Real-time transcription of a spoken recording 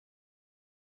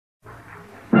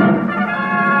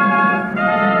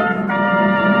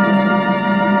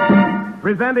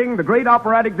Presenting the great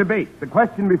operatic debate. The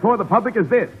question before the public is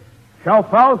this: shall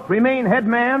Faust remain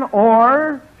headman,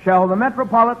 or shall the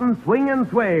Metropolitan swing and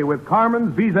sway with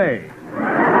Carmen's Bizet?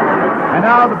 And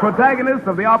now the protagonist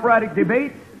of the operatic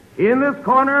debate. In this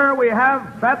corner, we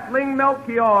have battling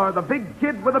Melchior, the big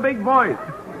kid with a big voice.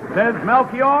 Says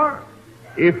Melchior,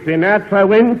 if Sinatra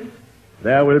wins,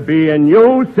 there will be a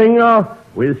new singer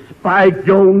with Spike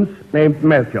Jones named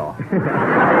Melchior.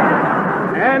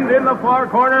 And in the far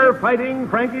corner, fighting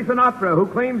Frankie Sinatra, who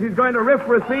claims he's going to riff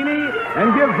Rossini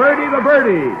and give Verdi the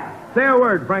birdie. Say a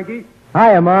word, Frankie.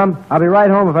 Hiya, Mom. I'll be right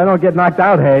home if I don't get knocked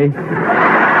out, hey?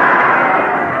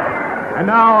 And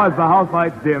now, as the house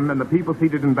lights dim and the people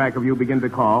seated in back of you begin to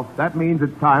cough, that means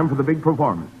it's time for the big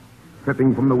performance.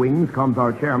 Tripping from the wings comes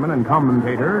our chairman and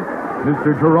commentator,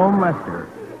 Mr. Jerome Lester.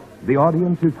 The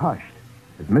audience is hushed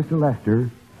as Mr.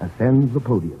 Lester ascends the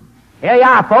podium. Here you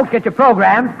are, folks. Get your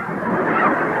programs.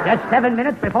 Just 7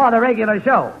 minutes before the regular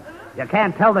show. You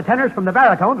can't tell the tenors from the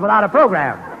baritones without a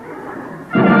program.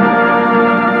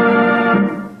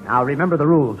 Now, remember the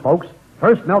rules, folks.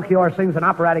 First, Melchior sings an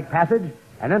operatic passage,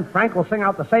 and then Frank will sing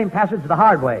out the same passage the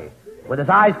hard way, with his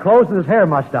eyes closed and his hair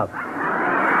mussed up.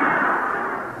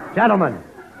 Gentlemen,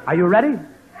 are you ready?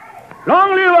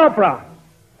 Long live opera!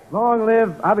 Long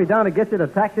live, I'll be down to get you the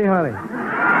taxi, honey.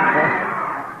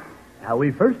 Now,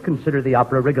 we first consider the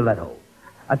opera Rigoletto.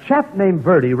 A chap named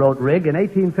Verdi wrote Rig in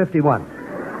 1851.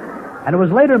 And it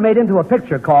was later made into a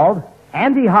picture called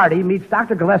Andy Hardy Meets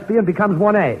Dr. Gillespie and Becomes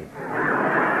 1A.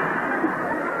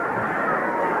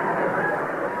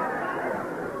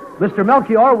 Mr.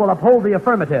 Melchior will uphold the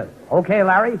affirmative. Okay,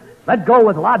 Larry, let's go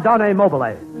with La Donna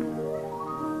Mobile.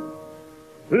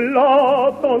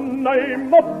 La donna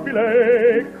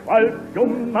immobile, qual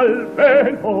fiume al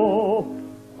vento.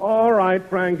 All right,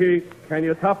 Frankie. Can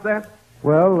you top that?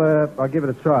 Well, I'll give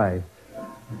it a try.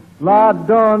 La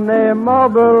donna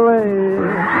mobile,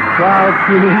 qual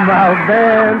fiume al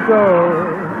vento.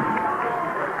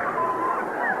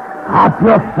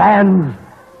 Opera fans!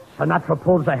 Sinatra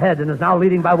pulls ahead and is now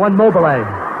leading by one mobile.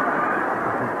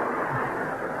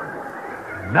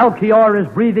 Melchior is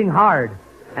breathing hard,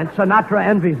 and Sinatra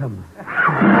envies him.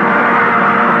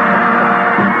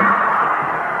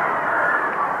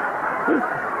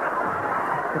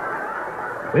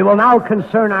 We will now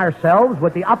concern ourselves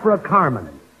with the opera Carmen,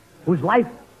 whose life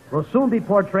will soon be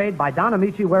portrayed by Don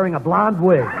Amici wearing a blonde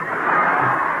wig.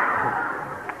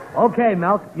 Okay,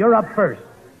 Melk, you're up first.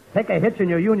 Take a hitch in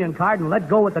your union card and let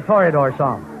go with the Toreador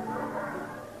song.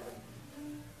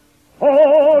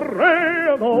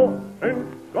 Toreador and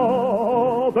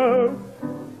goddess,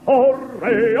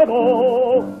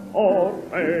 Toreador,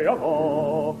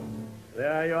 Toreador.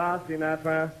 There you are,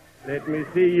 Sinatra. Let me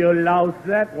see you louse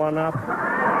that one up.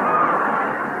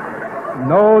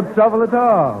 No trouble at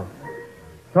all.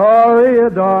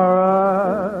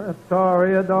 Toreadora,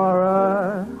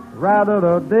 Toreadora,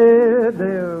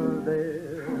 rather-do-dee-dee-dee.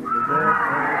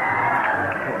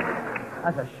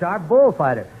 That's a sharp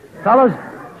bullfighter. Fellas,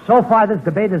 so far this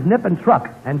debate is nip and truck.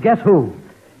 And guess who?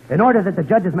 In order that the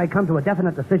judges may come to a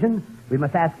definite decision, we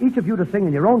must ask each of you to sing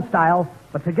in your own style,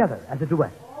 but together as a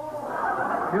duet.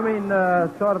 You mean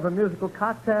sort of a musical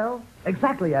cocktail?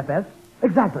 Exactly, FS.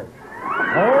 Exactly.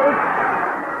 Oh,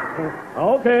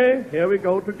 okay, here we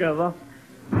go together.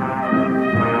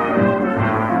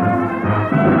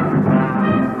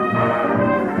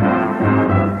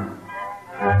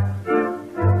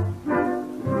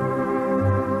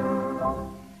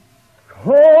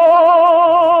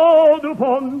 Called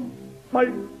upon my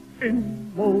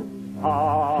inmost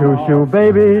heart. Shoo-shoo,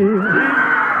 baby.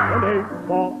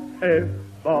 Forevermore.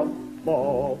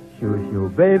 Shoo-shoo,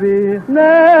 baby.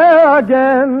 Ne'er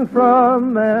again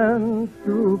from men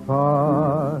to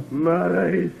part.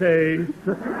 May say,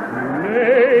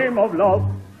 name of love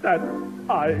that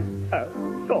I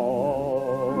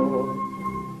adore.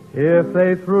 If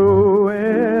they threw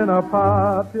in a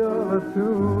popular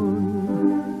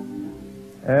tune,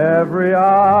 every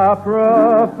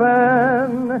opera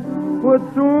fan would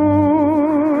soon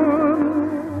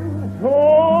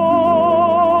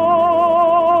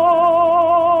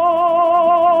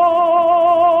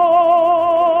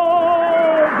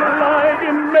glide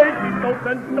in making notes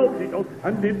and notes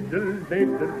and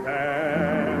little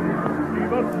can. She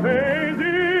was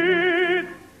crazy.